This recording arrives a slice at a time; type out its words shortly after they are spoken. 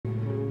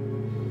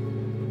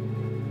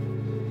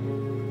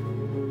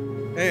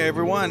Hey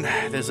everyone,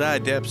 it is I,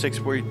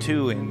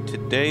 Dap642, and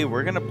today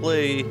we're gonna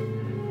play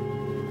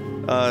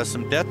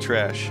some Death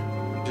Trash.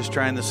 I'm just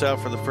trying this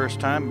out for the first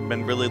time. I've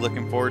been really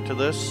looking forward to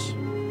this.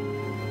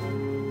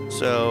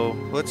 So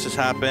let's just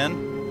hop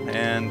in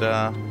and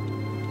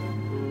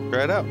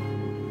try it out.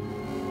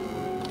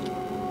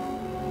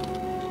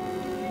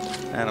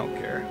 I don't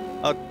care.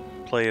 I'll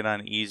play it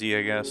on easy,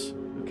 I guess.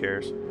 Who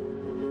cares?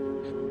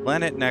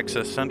 Planet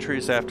Nexus,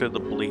 centuries after the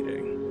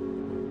bleeding.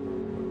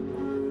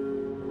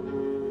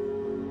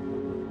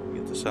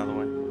 Get this out of the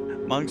way.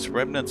 Amongst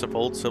remnants of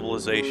old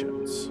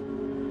civilizations.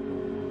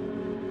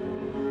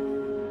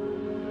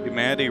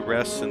 Humanity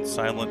rests in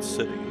silent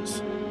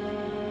cities.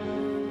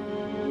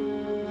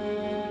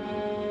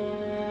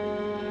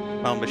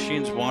 While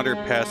machines wander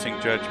passing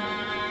judgment.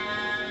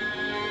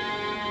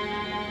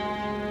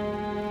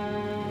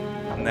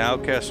 And the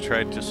outcast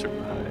tried to survive.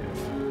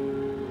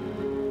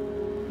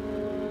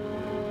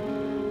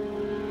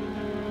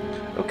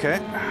 Okay,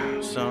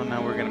 so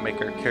now we're gonna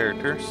make our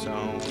character,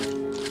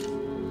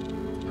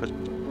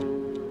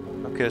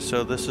 okay,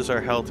 so this is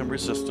our health and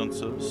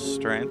resistances,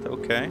 strength,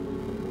 okay.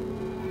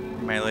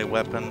 Melee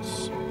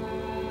weapons.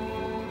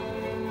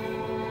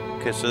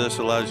 Okay, so this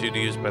allows you to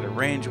use better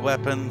range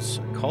weapons.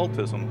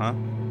 Occultism, huh?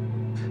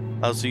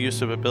 Allows the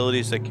use of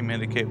abilities that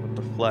communicate with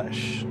the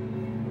flesh.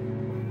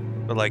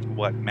 But like,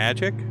 what,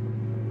 magic?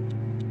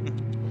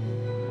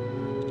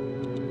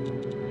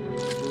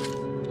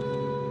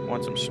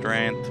 Want some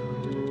strength.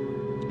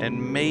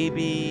 And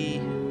maybe...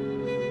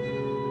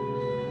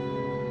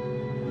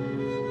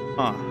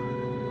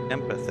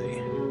 empathy.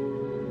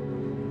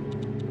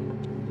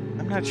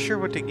 I'm not sure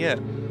what to get.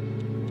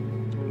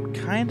 I'm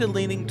kind of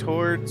leaning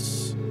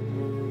towards...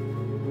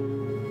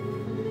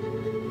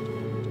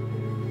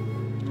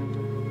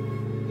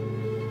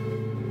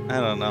 I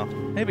don't know.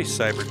 Maybe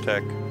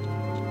cybertech.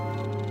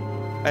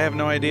 I have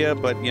no idea,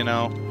 but you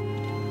know,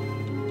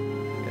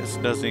 this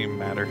doesn't even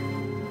matter.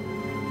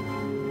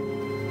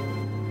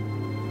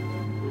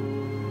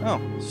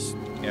 Oh,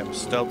 yeah,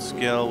 stealth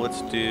skill.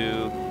 Let's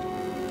do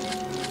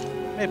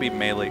maybe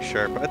melee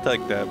sharp. I'd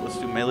like that. Let's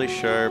do melee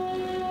sharp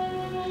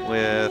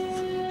with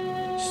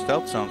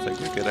stealth. Sounds like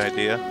a good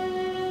idea.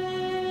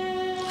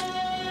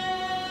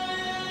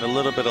 A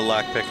little bit of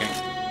lockpicking.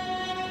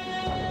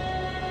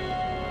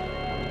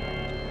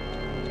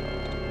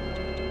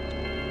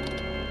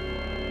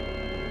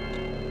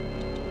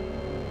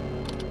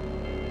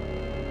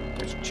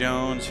 There's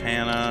Jones,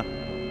 Hannah,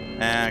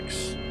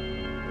 Max,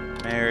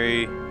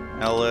 Mary,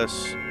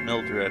 Ellis,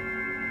 Mildred.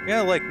 Yeah,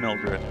 I like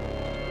Mildred.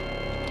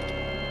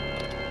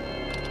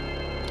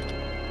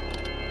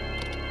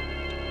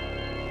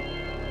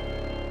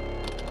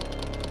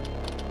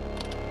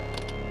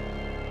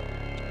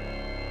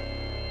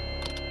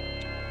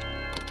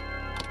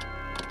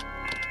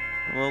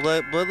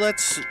 Well,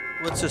 let's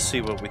just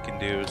see what we can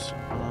do.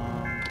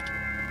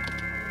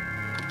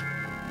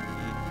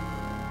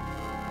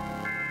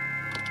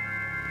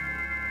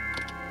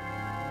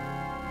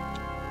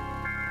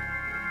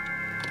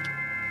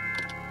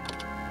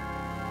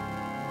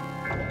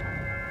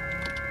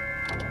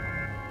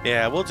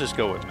 Yeah, we'll just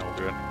go with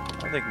Mildred.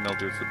 I think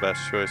Mildred's the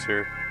best choice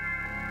here.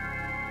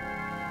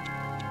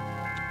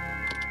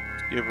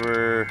 Let's give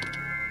her...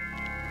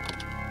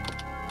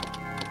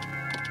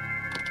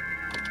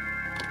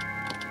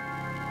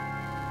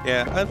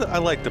 Yeah, I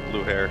like the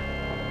blue hair.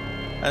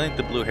 I think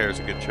the blue hair is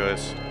a good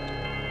choice.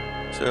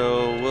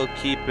 So we'll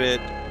keep it...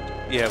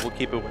 Yeah, we'll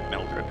keep it with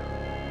Mildred.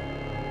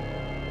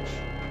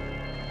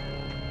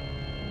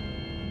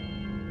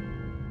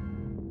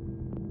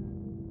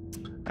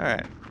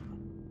 Alright.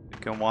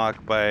 Can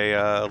walk by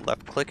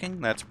left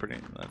clicking. That's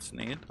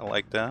neat. I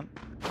like that.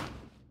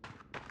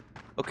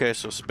 Okay,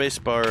 so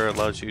spacebar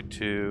allows you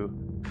to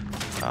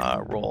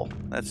roll.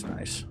 That's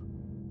nice.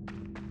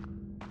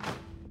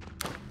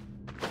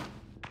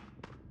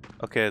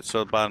 Okay,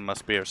 so the bottom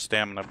must be our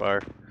stamina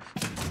bar.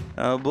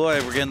 Oh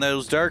boy, we're getting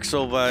those Dark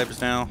Soul vibes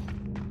now.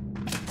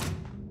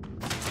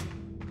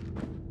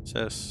 What's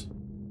this?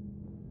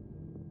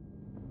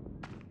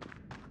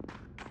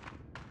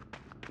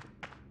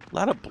 A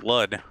lot of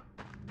blood.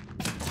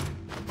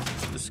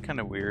 This is kind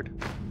of weird.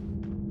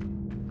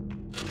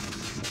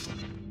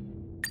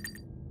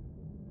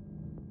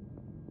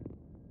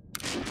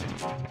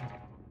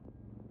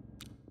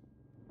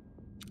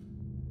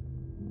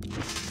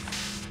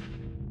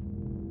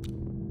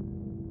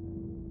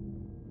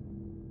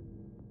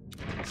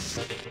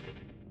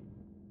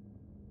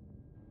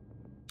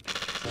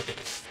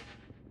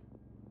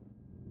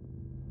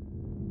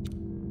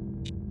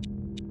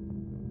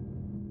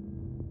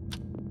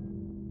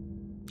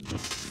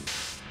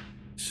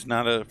 It's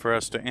not for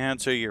us to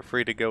answer. You're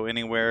free to go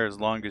anywhere as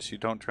long as you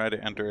don't try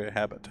to enter a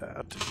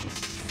habitat.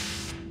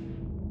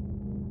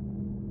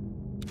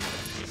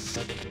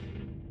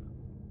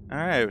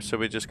 Alright, so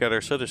we just got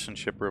our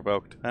citizenship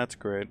revoked. That's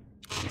great.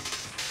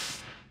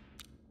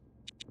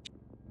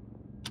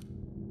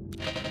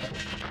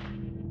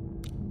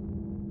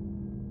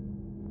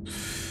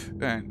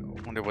 I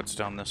wonder what's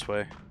down this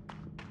way.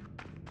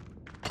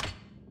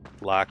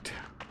 Locked.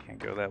 Can't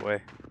go that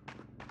way.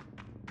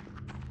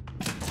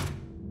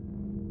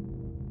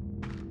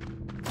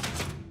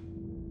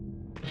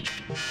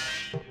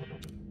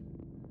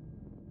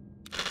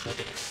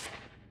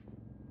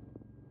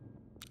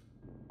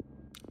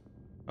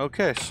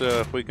 Okay,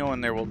 so if we go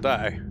in there, we'll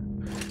die.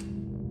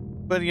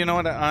 But you know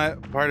what?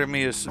 Part of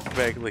me is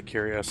vaguely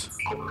curious.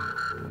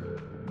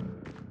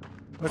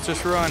 Let's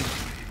just run.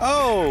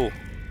 Oh!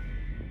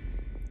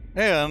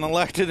 Hey, an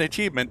elected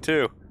achievement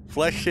too.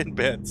 Flesh and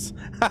bits.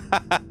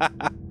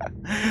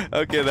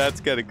 Okay,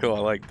 that's kind of cool. I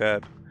like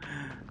that.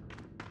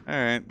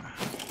 Alright.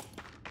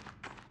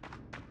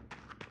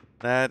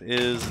 That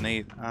is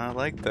neat. I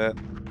like that.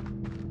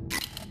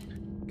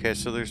 Okay,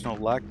 so there's no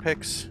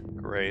lockpicks?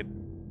 Great.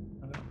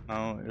 I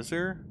don't know. Is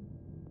there?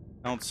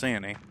 I don't see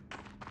any.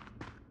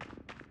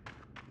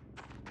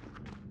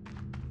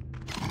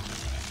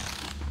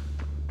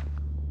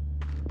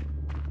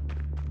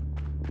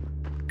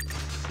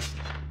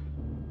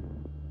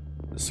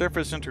 The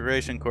Surface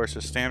Integration course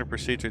is standard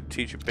procedure to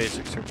teach you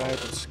basic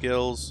survival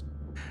skills.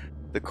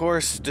 The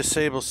course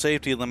disables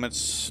safety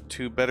limits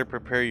to better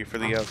prepare you for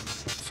the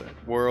outside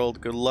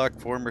world. Good luck,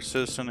 former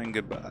citizen, and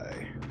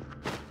goodbye.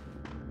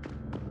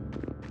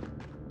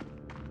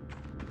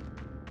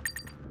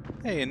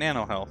 Hey,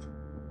 nano health.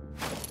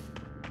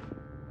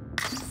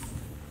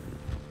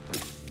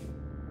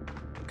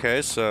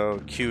 Okay,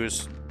 so Q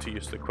is to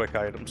use the quick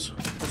items.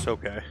 That's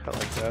okay. I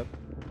like that.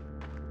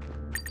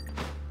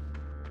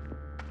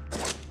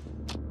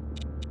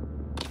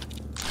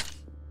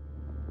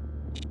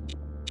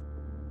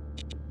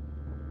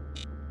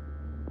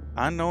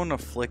 Unknown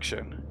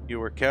affliction.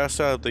 You were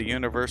cast out of the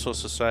Universal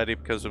Society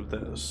because of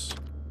this.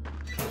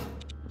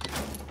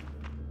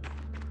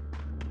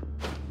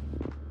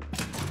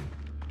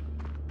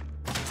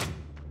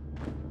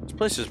 This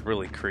place is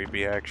really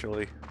creepy,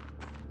 actually.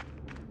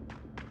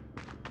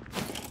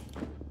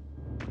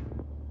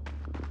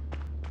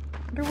 I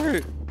wonder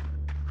where...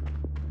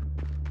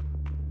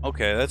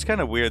 Okay, that's kind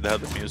of weird how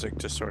the music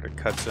just sort of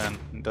cuts in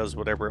and does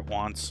whatever it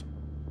wants.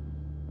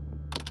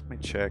 Let me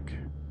check.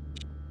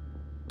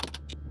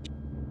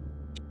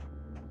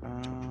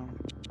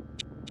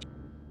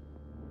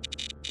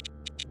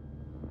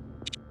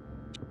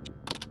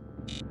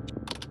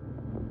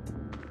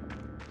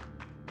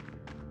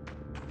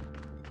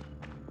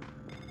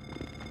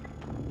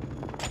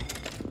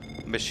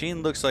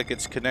 Machine looks like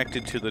it's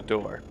connected to the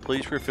door.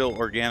 Please refill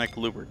organic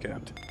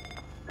lubricant.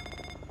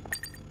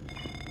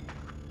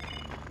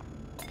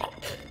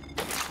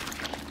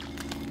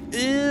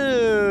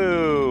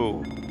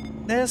 Ew!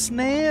 That's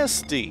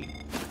nasty!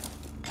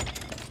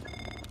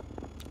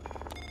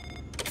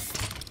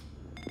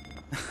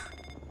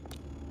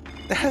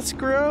 That's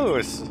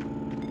gross!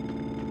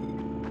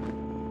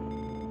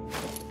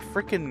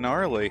 Freaking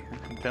gnarly,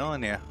 I'm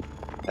telling you.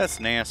 That's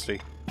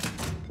nasty.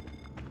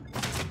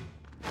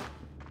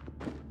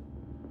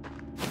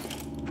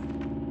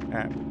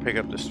 Alright, we'll pick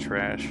up this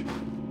trash.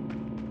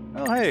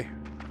 Oh, hey!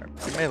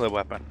 Your melee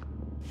weapon.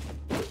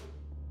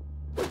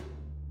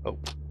 Oh.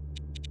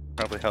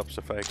 Probably helps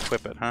if I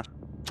equip it, huh?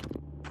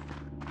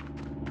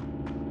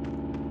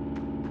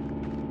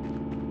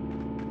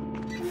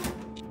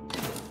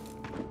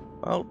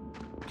 Well,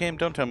 game,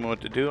 don't tell me what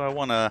to do. I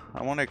wanna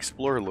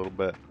explore a little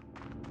bit.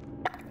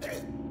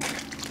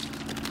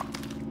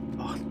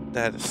 Oh,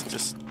 that is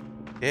just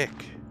ick.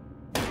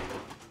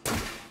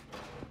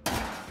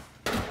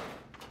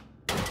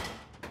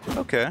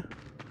 Okay.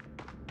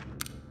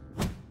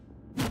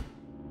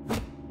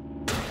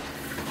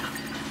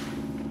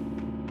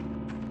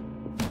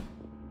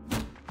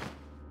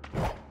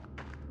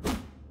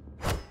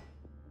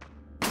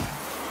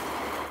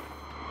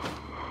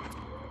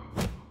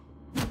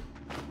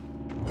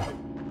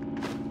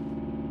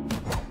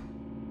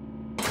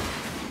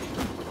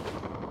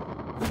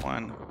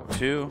 One,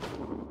 two.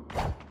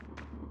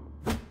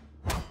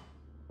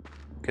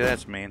 Okay,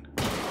 that's mean.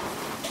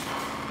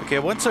 Okay,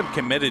 once I'm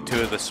committed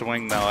to the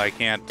swing, though, I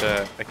can't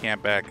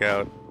back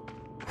out.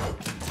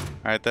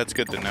 Alright, that's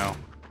good to know.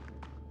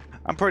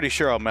 I'm pretty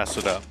sure I'll mess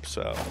it up,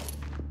 so...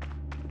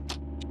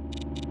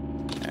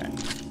 Okay.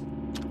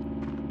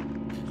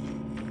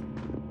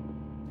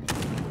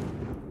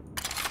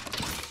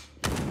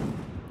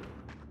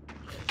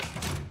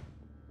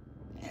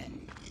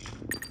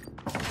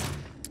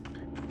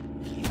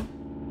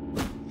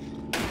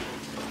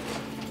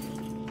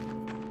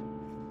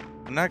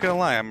 I'm not gonna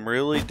lie, I'm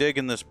really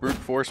digging this brute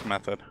force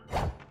method.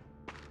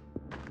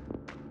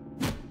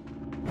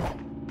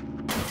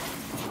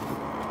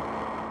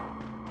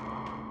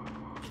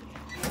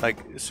 Like,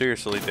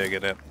 seriously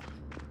digging it.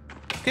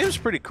 This game's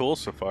pretty cool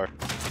so far.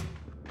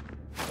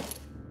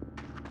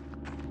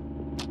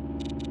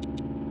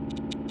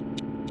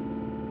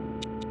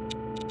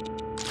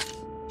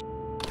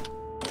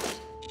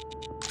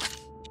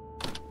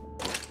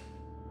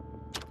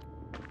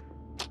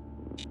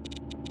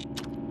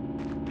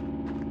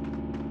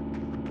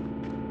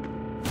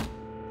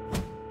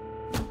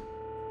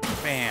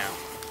 Bam.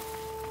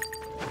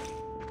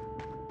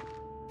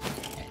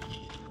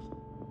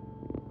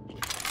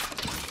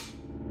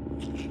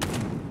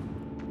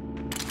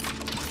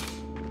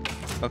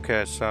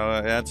 Okay,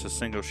 so that's a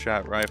single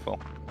shot rifle.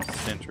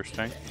 That's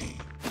interesting.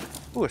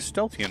 Ooh, a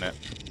stealth unit.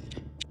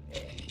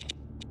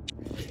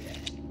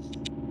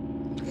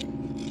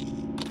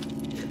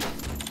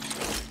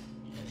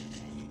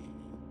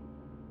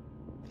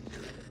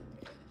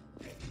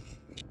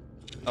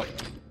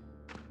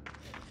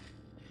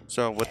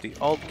 So with the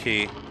Alt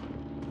key,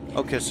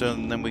 okay, so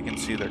then we can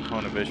see their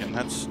cone of vision.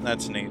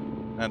 That's neat.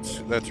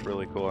 That's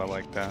really cool. I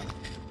like that.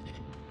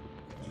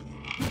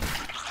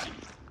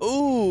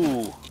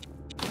 Ooh,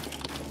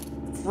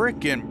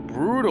 freaking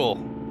brutal.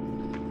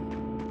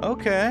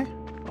 Okay,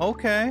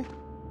 okay.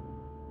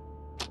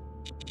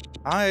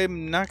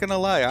 I'm not gonna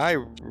lie,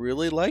 I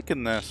really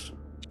liking this.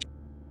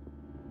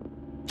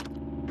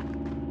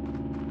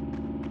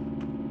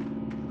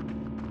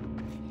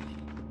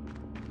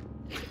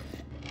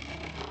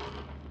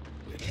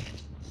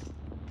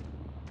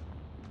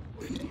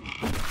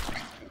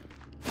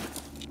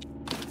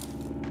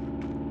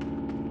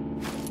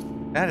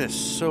 That is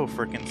so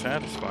freaking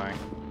satisfying.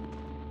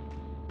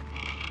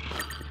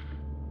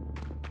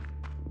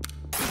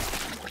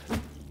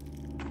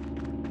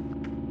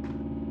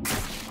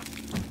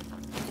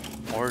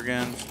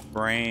 Organs,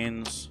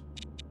 brains.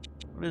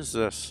 What is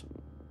this?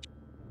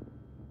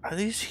 Are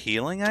these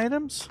healing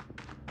items?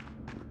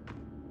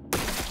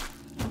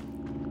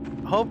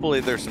 Hopefully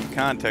there's some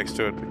context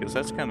to it because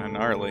that's kind of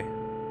gnarly.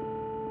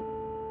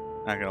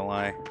 Not gonna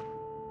lie.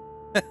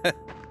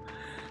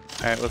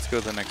 Alright, let's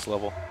go to the next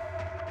level.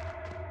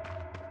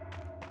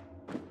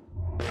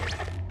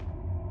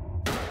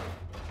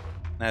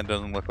 That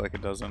doesn't look like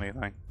it does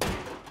anything.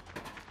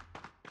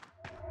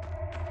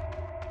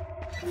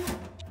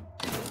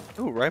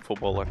 Ooh, rifle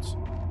bullets.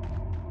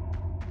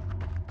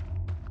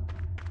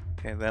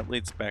 Okay, that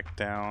leads back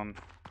down.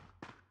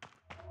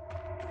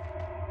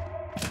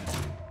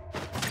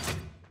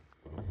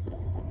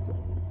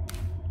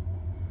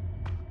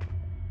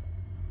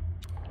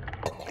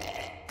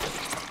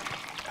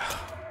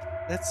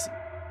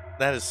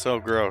 That is so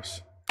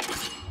gross.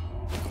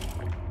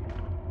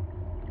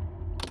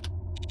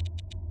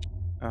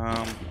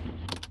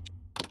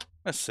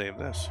 Let's save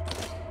this.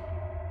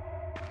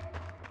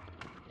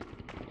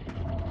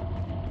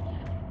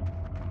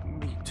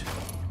 Meat.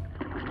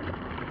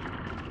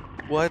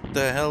 What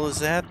the hell is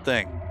that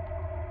thing?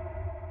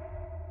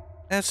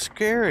 That's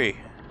scary.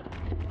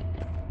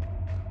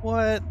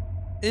 What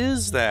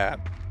is that?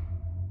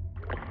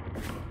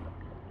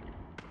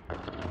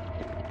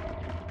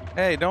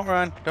 Hey, don't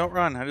run. Don't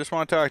run. I just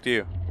want to talk to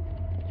you.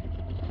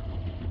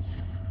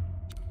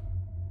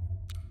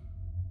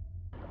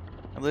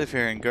 I live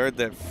here and guard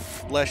that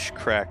flesh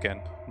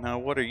kraken. Now,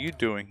 what are you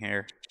doing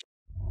here?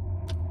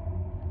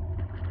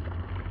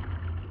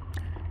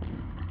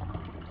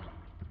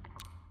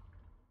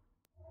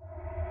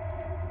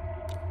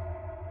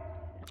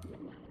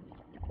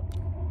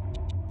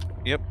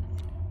 Yep.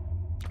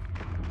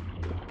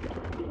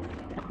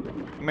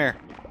 Come here.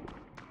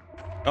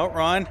 Don't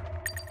run.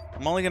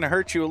 I'm only gonna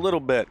hurt you a little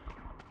bit.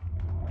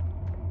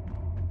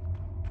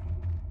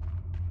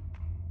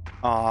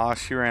 Aw,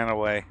 she ran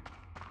away.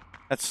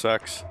 That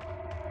sucks.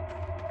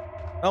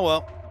 Oh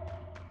well.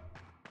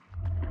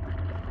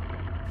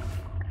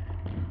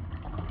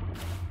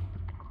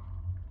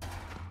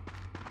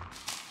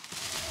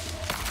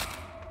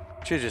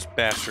 Should've just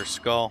bashed her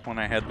skull when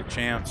I had the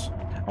chance.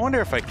 I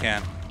wonder if I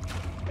can.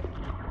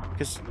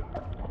 Because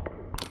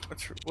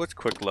what's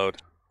quick load?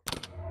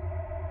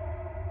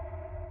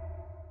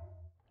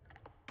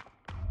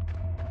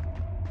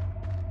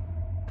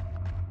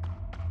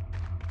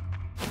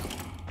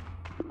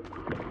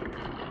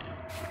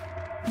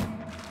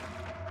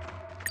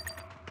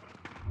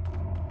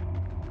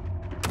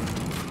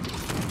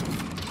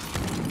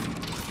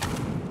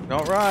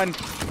 Don't run.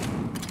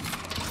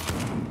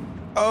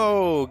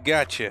 Oh,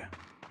 gotcha.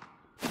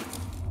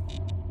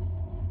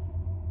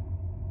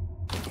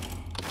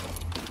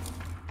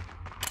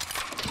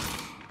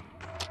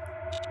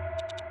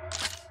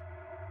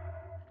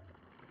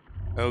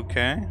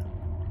 Okay.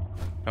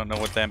 Don't know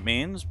what that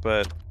means,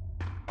 but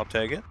I'll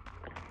take it.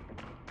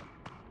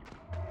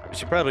 We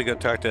should probably go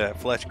talk to that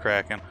flesh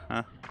kraken,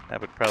 huh?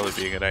 That would probably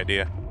be a good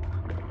idea.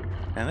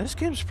 And this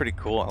game's pretty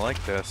cool. I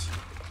like this.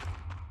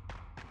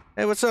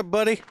 Hey, what's up,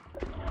 buddy?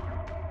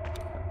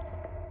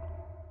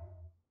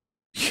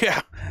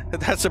 Yeah,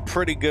 that's a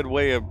pretty good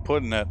way of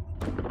putting it.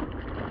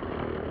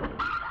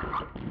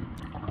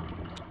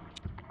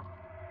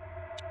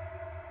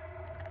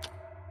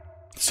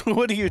 So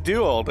what do you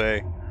do all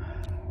day?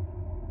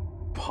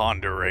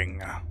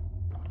 Pondering.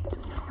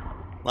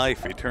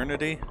 Life,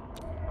 eternity.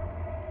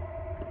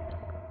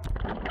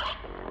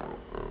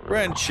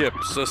 Friendship,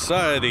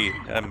 society,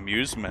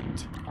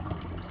 amusement.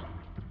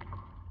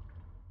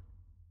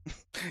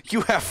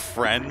 You have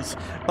friends?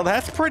 Well,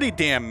 that's pretty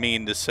damn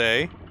mean to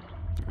say.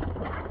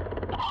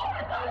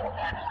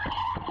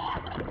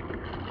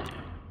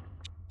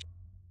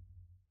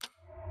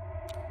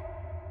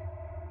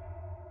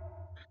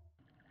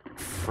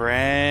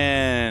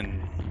 Friends.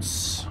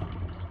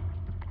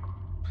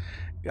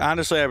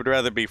 Honestly, I would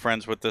rather be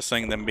friends with this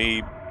thing than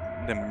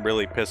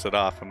really piss it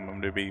off. I'm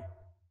going to be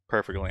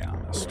perfectly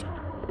honest.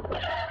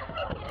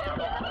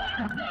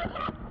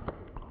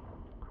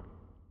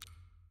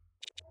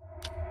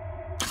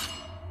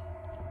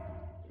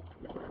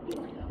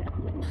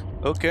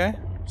 Okay,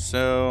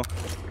 so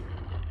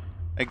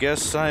I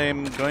guess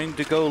I'm going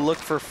to go look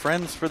for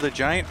friends for the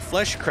giant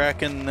flesh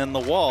kraken in the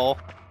wall.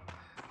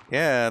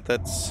 Yeah,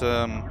 that's,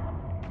 I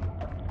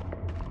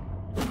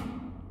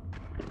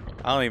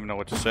don't even know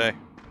what to say.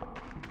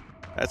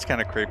 That's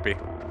kind of creepy.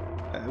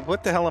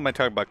 What the hell am I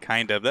talking about,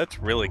 kind of? That's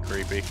really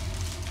creepy.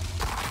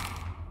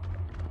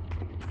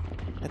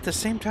 At the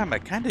same time, I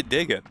kind of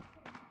dig it.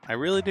 I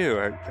really do.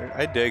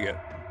 I dig it.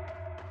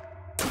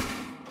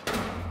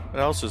 What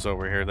else is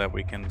over here that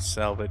we can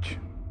salvage?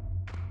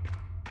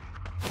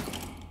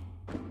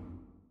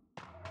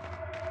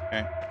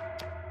 Okay.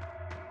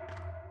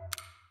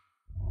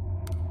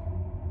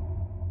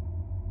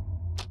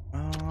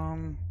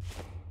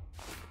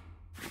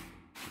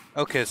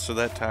 Okay, so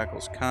that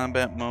tackles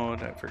combat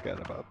mode. I forgot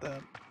about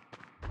that.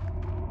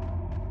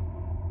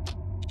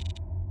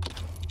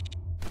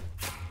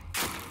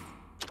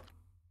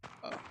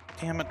 Oh,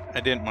 damn it. I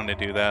didn't want to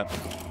do that.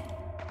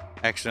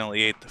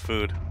 Accidentally ate the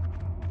food.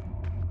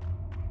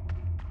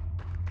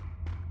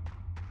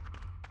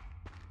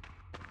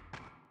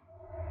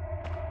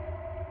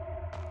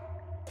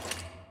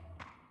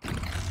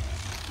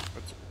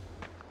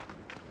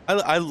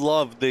 I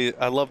love this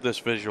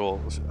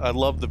visuals. I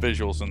love the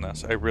visuals in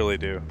this. I really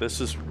do. This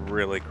is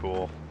really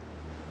cool.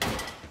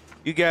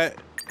 You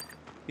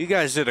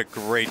guys did a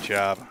great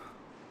job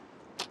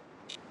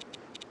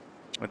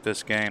with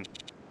this game.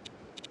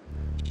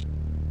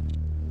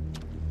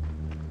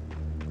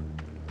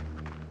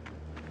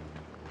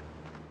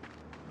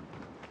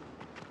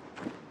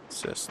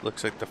 What's this?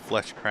 Looks like the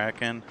Flesh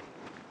Kraken.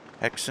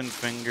 Hexen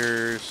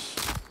Fingers.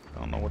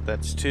 Don't know what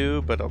that's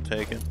to, but I'll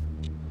take it.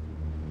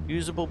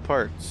 Usable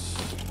parts.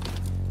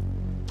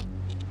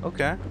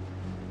 Okay.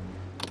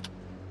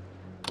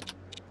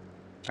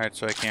 Alright,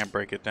 so I can't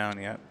break it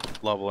down yet.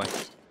 Lovely.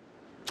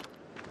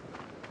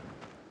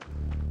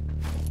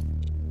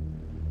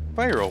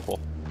 Fire opal.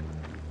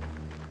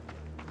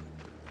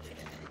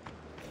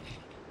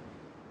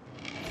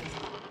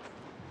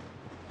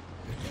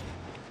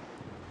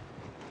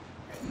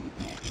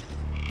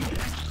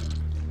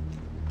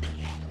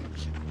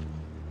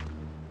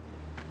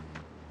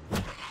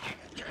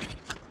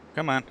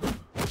 Come on.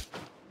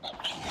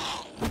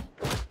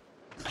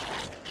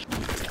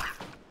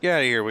 Get out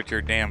of here with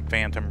your damn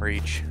phantom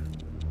reach.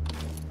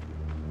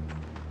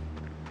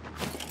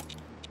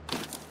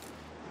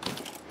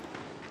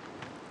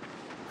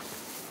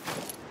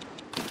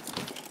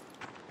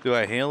 Do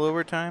I heal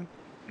over time?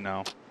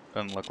 No,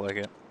 doesn't look like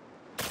it.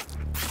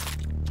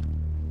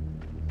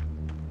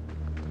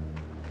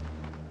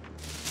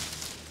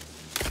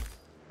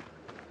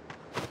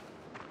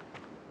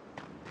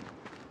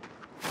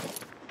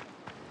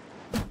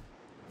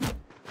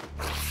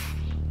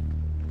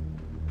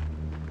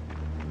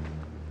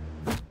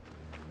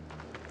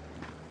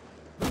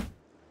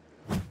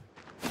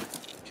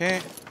 Okay.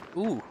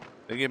 Ooh,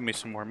 they give me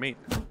some more meat.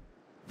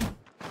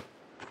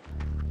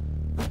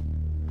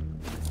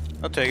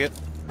 I'll take it.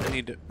 I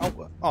need to.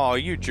 Oh,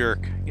 you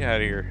jerk! Get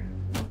out of here.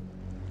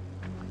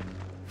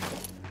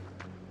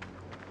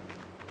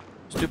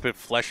 Stupid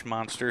flesh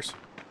monsters.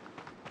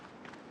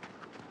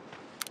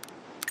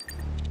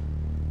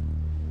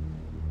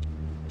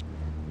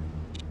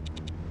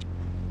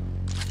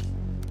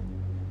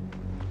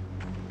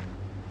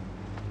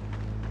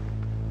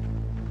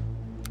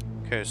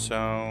 Okay,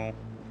 so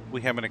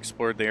we haven't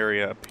explored the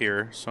area up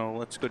here, so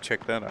let's go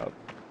check that out.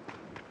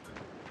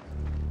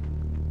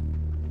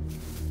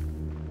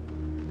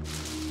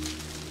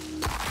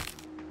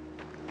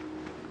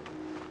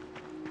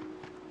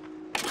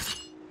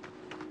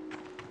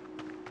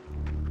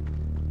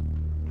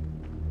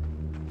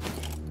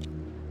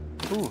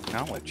 Ooh,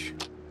 knowledge.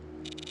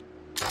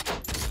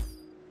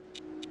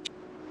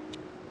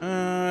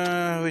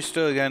 We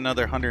still got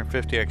another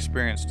 150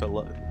 experience to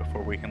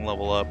before we can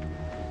level up.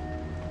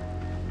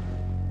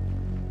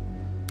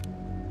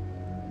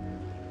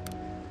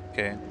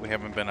 Okay, we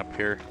haven't been up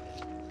here.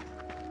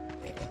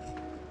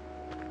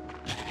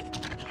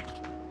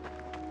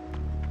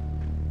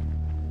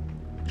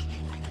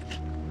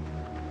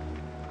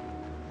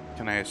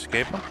 Can I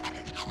escape him?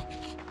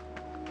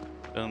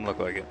 Doesn't look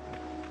like it.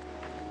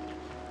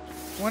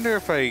 Wonder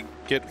if I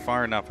get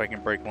far enough I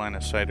can break line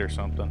of sight or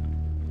something.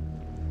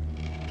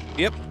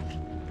 Yep.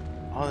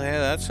 Oh yeah,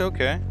 that's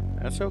okay.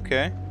 That's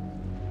okay.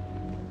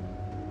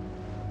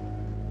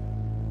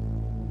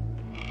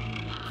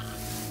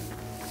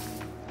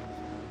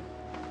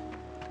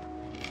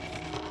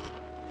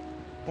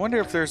 Wonder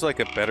if there's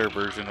like a better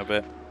version of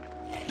it.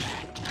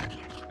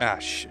 Ah,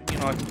 you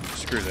know what?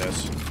 Screw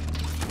this.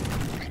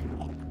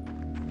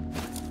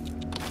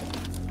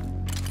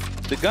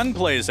 The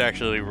gunplay is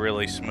actually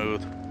really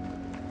smooth.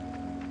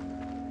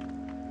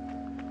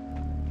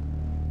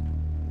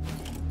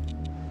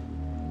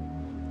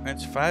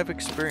 That's 5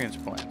 experience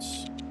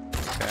points.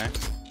 Okay.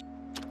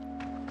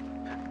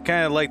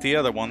 Kind of like the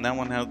other one. That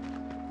one had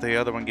the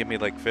other one gave me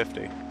like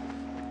 50.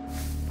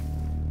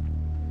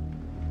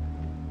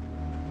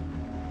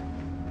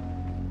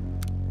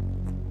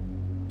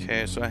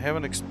 Okay, so I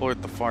haven't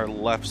explored the far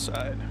left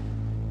side.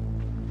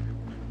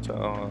 So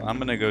I'm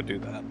gonna go do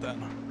that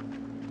then.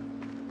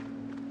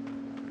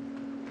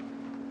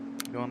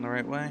 Going the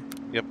right way?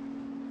 Yep.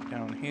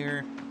 Down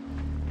here.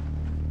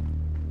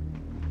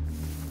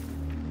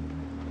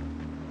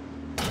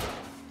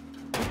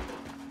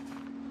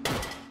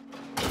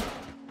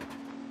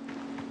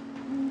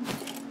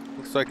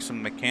 looks like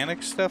some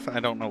mechanic stuff. I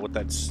don't know what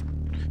that's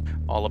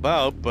all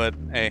about, but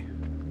hey.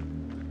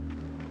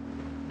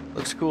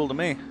 Looks cool to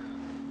me.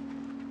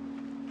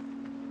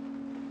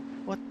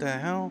 What the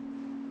hell?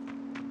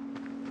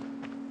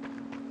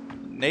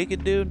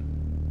 Naked dude?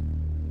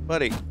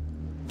 Buddy.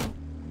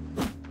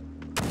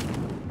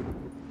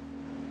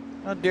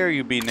 How dare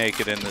you be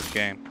naked in this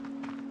game?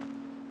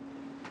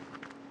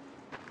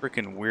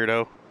 Freaking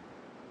weirdo.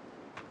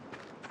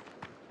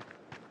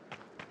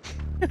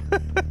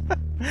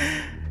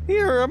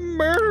 You're a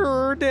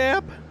murderer,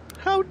 Dap.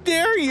 How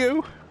dare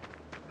you?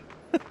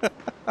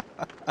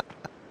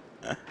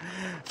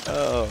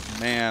 Oh,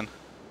 man.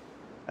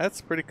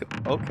 That's pretty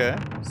cool. Okay,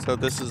 so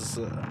this is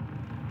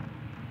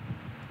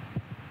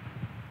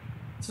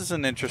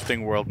an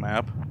interesting world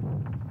map.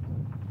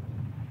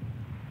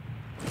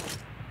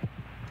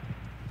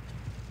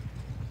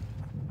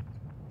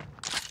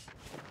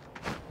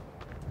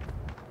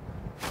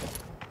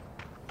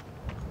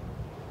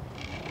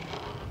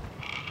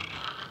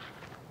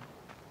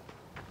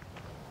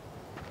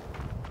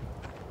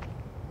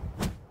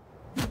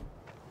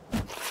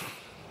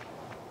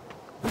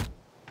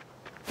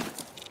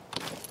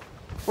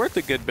 Worth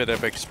a good bit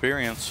of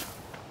experience.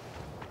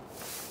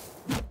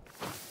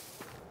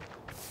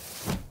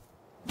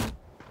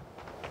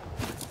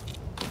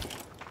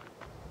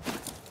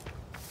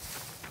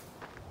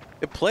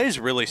 It plays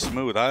really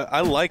smooth.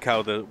 I like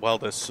how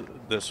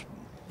this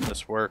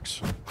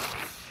works.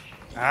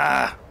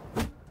 Ah,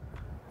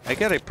 I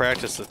gotta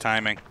practice the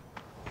timing.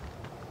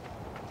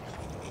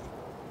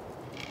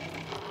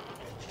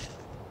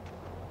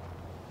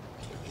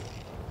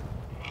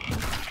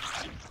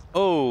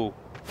 Oh.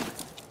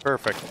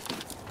 Perfect.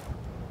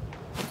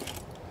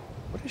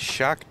 What does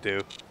shock do?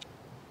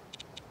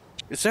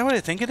 Is that what I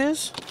think it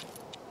is?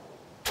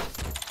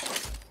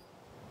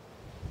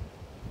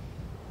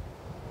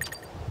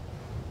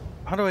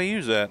 How do I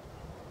use that?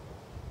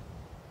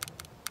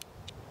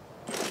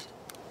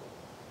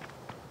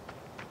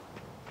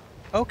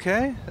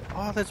 Okay.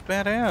 Oh, that's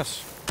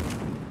badass.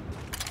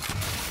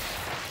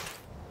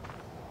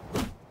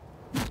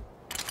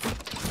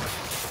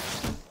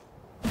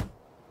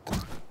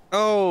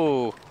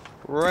 Oh!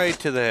 Right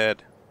to the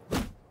head.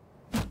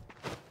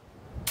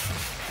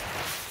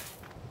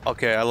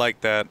 Okay, I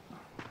like that.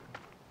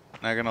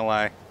 Not gonna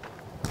lie.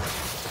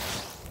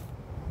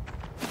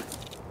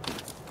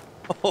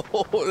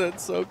 Oh,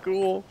 that's so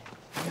cool.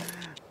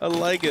 I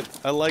like it.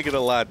 I like it a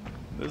lot.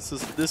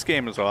 This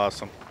game is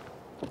awesome.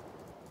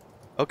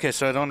 Okay,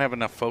 so I don't have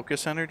enough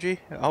focus energy?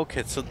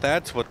 Okay, so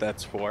that's what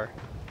that's for.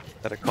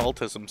 That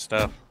occultism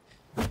stuff.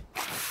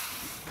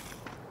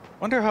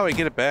 Wonder how I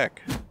get it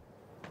back.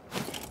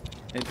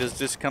 And does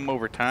this come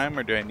over time,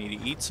 or do I need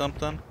to eat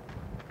something?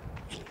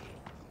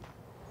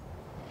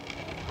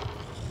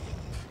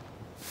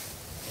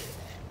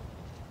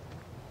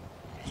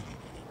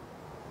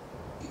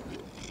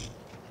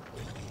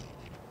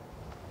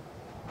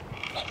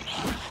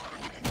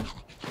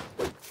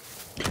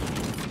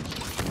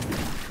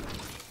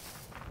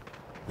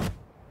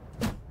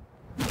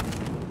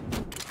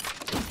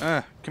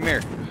 Come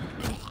here.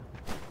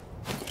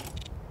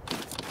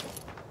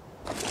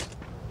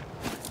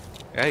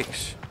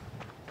 Yikes.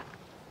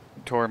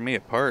 Tore me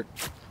apart.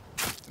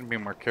 Gotta be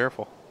more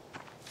careful.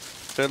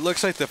 So it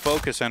looks like the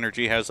focus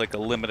energy has like a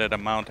limited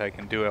amount I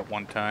can do at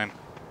one time.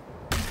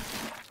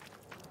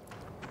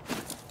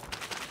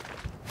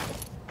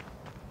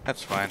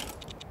 That's fine.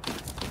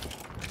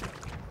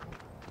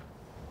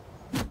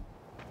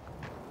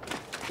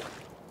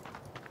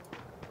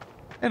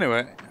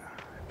 Anyway,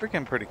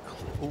 freaking pretty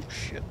cool. Oh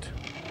shit.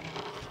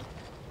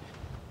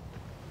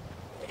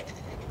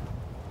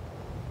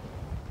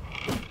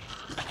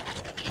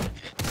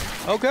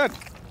 Oh god.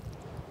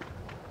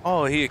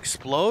 Oh, he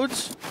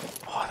explodes?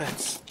 Oh,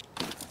 that's...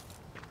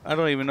 I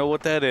don't even know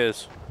what that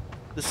is.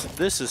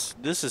 This is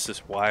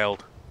just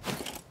wild.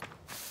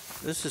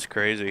 This is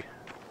crazy.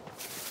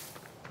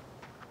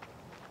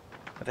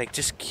 But I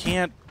just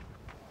can't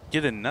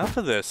get enough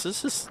of this.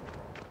 This is...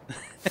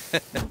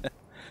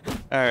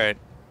 Alright.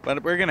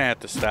 But we're gonna have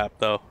to stop,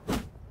 though.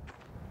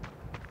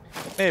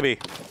 Maybe.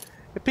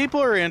 If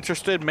people are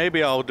interested,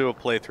 maybe I'll do a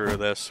playthrough of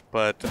this.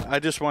 But I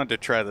just wanted to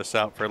try this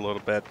out for a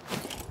little bit.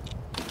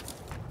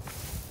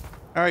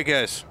 Alright,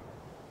 guys.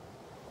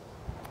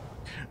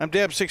 I'm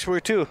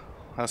Dap642.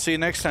 I'll see you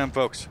next time,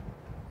 folks.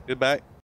 Goodbye.